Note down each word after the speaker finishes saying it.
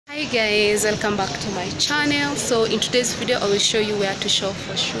Hi guys, welcome back to my channel. So in today's video I will show you where to shop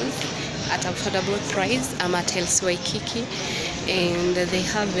for shoes at affordable price. I'm at WAIKIKI and they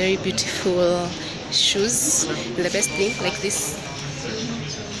have very beautiful shoes. The best thing like this.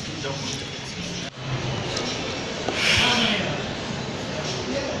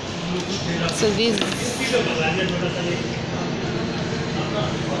 So this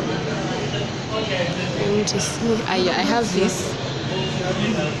I have this.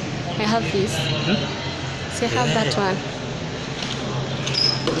 I have this. So I have that one.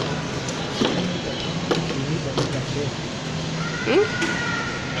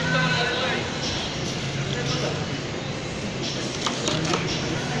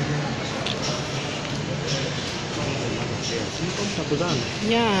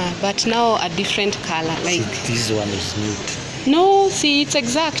 Yeah, but now a different color. Like this one is nude. No, see, it's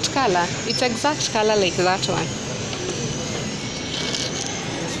exact color. It's exact color like that one.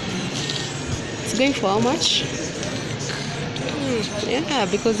 It's going for how much? Yeah,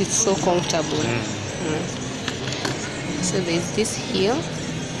 because it's so comfortable. So there's this heel.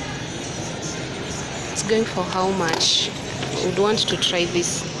 It's going for how much? I would want to try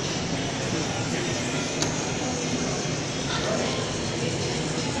this.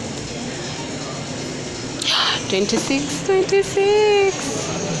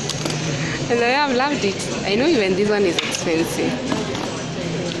 $26. And I have loved it. I know even this one is expensive.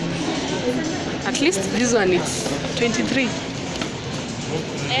 At least this one is 23.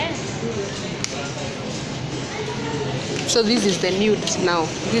 So this is the nude now.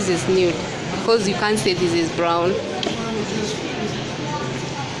 This is nude because you can't say this is brown.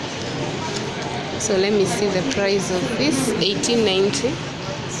 So let me see the price of this. $18.90.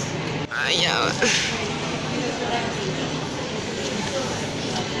 Yeah.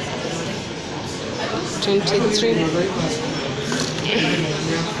 $23.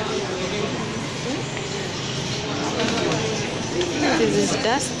 This is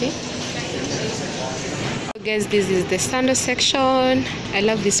dusty. Guys, this is the sandal section. I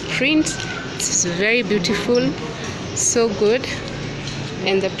love this print. It's very beautiful, so good,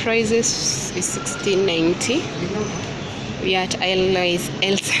 and the price is $16.90. We are at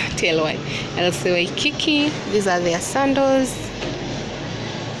WAIKIKI. These are their sandals.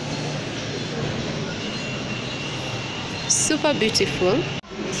 Super beautiful.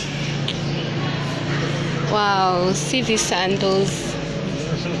 Wow, see these sandals.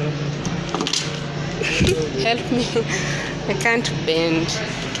 Help me, I can't bend.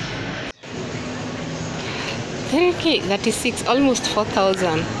 36, almost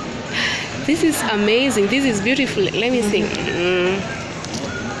 4,000. This is amazing. This is beautiful. Let me see.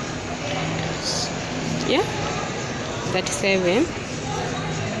 Yeah, 37.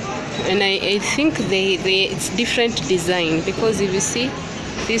 And I think it's different design, because if you see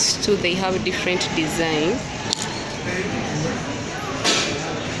these two, they have different design.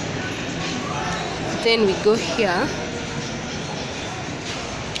 Then we go here.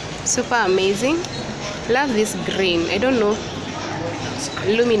 Super amazing. Love this green. I don't know,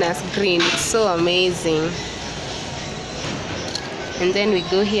 luminous green. It's so amazing. And then we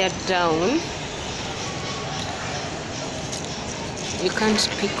go here down. You can't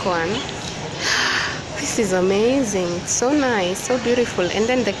pick one. This is amazing. It's so nice, so beautiful. And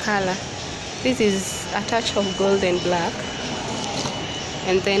then the color. This is a touch of gold and black.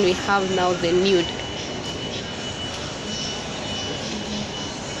 And then we have now the nude.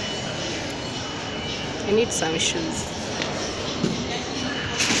 I need some shoes.